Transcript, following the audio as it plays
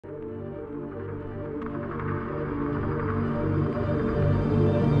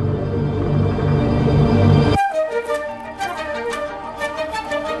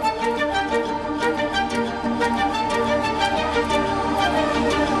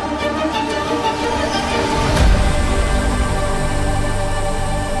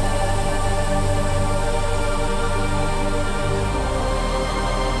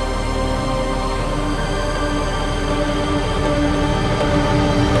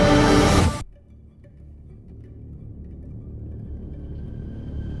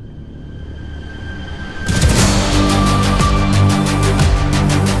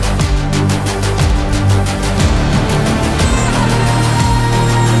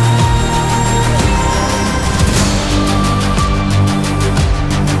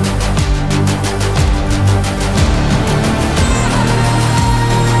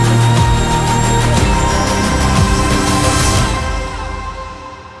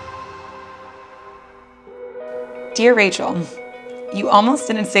Dear Rachel, you almost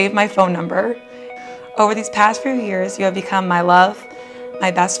didn't save my phone number. Over these past few years, you have become my love,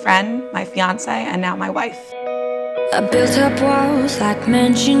 my best friend, my fiance, and now my wife. I built up walls like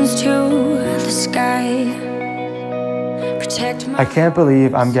mansions to the sky. Protect my... I can't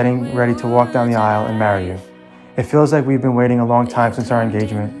believe I'm getting ready to walk down the aisle and marry you. It feels like we've been waiting a long time since our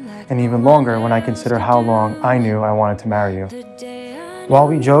engagement, and even longer when I consider how long I knew I wanted to marry you. While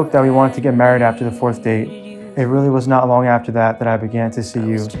we joked that we wanted to get married after the 4th date, it really was not long after that I began to see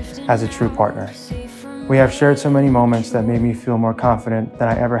you as a true partner. We have shared so many moments that made me feel more confident than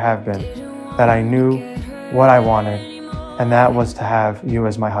I ever have been, that I knew what I wanted, and that was to have you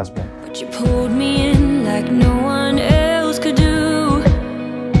as my husband. But you pulled me in like no one else could do.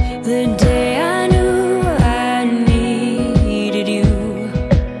 The day I knew I needed you.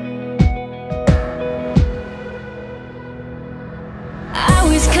 I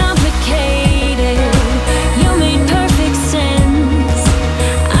was complicated. You made perfect sense.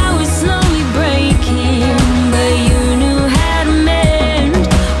 I was slowly breaking, but you knew how to mend.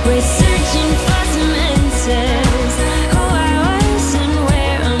 We're searching for some answers. Who I was and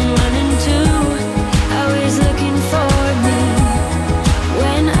where I'm running to. I was looking for me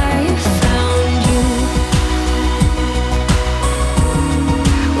when I found you.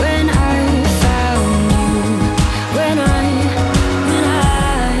 When I found you.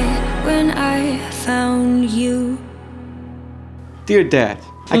 When I found you. Dear Dad,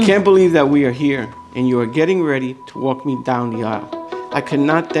 I can't believe that we are here and you are getting ready to walk me down the aisle. I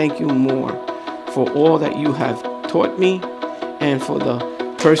cannot thank you more for all that you have taught me and for the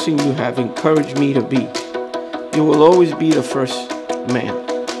person you have encouraged me to be. You will always be the first man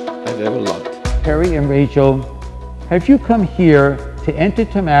I've ever loved. Perry and Rachel, have you come here to enter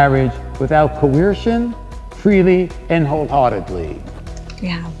into marriage without coercion, freely and wholeheartedly? We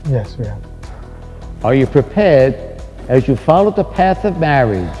have. Yes, we have. Are you prepared, as you follow the path of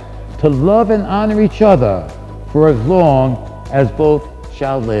marriage, to love and honor each other for as long as both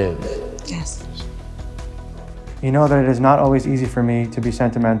shall live? Yes. You know that it is not always easy for me to be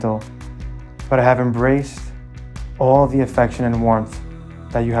sentimental, but I have embraced all the affection and warmth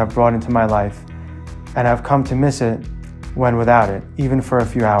that you have brought into my life, and I've come to miss it when without it, even for a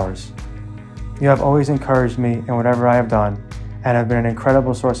few hours. You have always encouraged me in whatever I have done, and have been an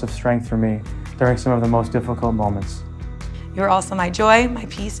incredible source of strength for me during some of the most difficult moments. You are also my joy, my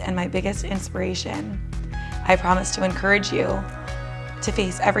peace, and my biggest inspiration. I promise to encourage you to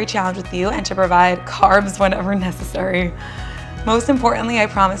face every challenge with you and to provide carbs whenever necessary. Most importantly, I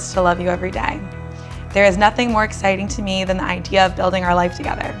promise to love you every day. There is nothing more exciting to me than the idea of building our life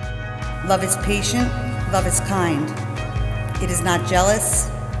together. Love is patient, love is kind. It is not jealous,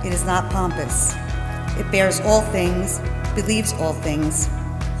 it is not pompous. It bears all things, believes all things,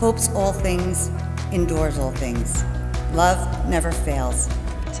 hopes all things, endures all things. Love never fails.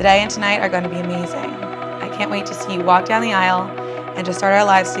 Today and tonight are going to be amazing. I can't wait to see you walk down the aisle and to start our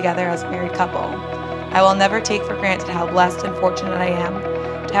lives together as a married couple. I will never take for granted how blessed and fortunate I am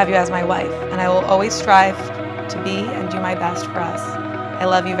to have you as my wife, and I will always strive to be and do my best for us. I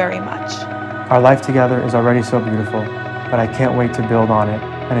love you very much. Our life together is already so beautiful, but I can't wait to build on it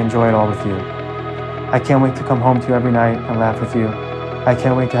and enjoy it all with you. I can't wait to come home to you every night and laugh with you. I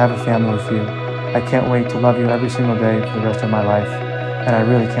can't wait to have a family with you. I can't wait to love you every single day for the rest of my life, and I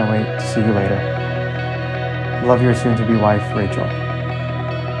really can't wait to see you later. Love your soon-to-be wife, Rachel.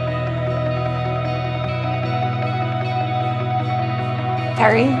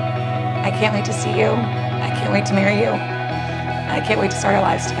 Perry, I can't wait to see you. I can't wait to marry you. I can't wait to start our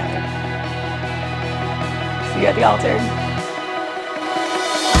lives together. See you at the altar.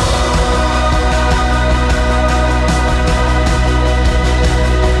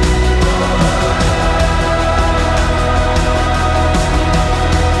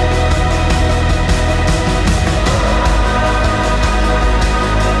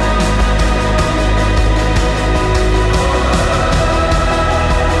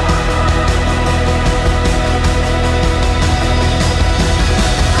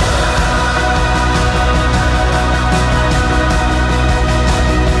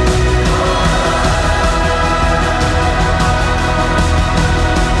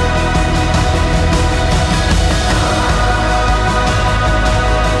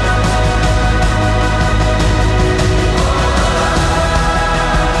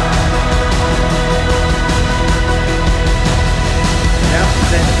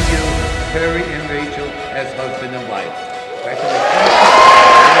 Perry and Rachel as husband and wife. Congratulations.